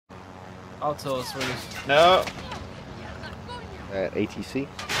I'll tell us where this. No. At ATC.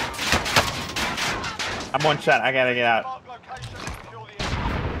 I'm one shot. I gotta get out.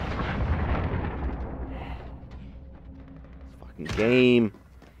 Fucking game.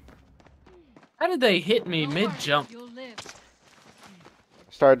 How did they hit me mid-jump? I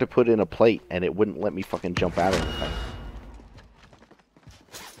started to put in a plate and it wouldn't let me fucking jump out of the thing.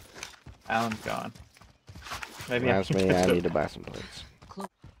 Alan's gone. Maybe That's me. I need to buy some plates. I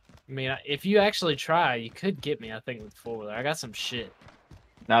mean, if you actually try, you could get me. I think with 4-wheeler. I got some shit.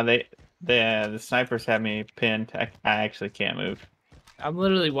 No, the snipers have me pinned. I actually can't move. I'm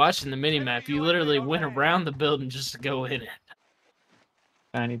literally watching the mini map. You literally went around the building just to go in it.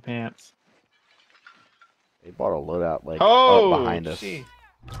 Tiny pants. They bought a loadout like Oh, up behind us. Gee.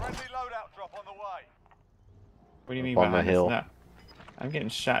 Friendly loadout drop on the way. What do you mean Up on the behind us? hill. No. I'm getting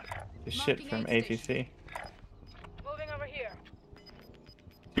shot to shit from ATC. Moving over here.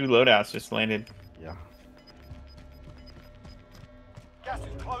 2 loadouts just landed. Yeah. Gas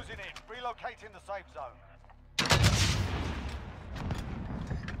is closing in. Relocating the safe zone.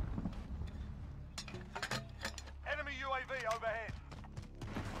 Enemy UAV overhead.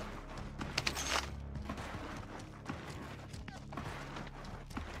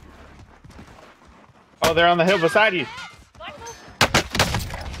 Oh, they're on the hill beside you.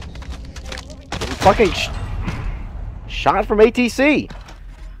 Fucking shot from ATC.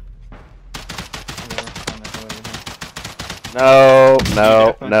 No,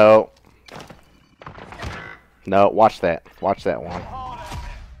 no, no. No, watch that. Watch that one. Hard out there.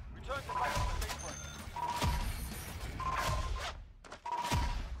 Return to base for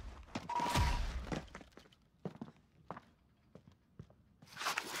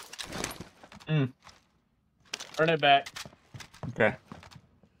debrief. Turn it back. Okay.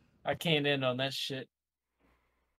 I can't end on that shit.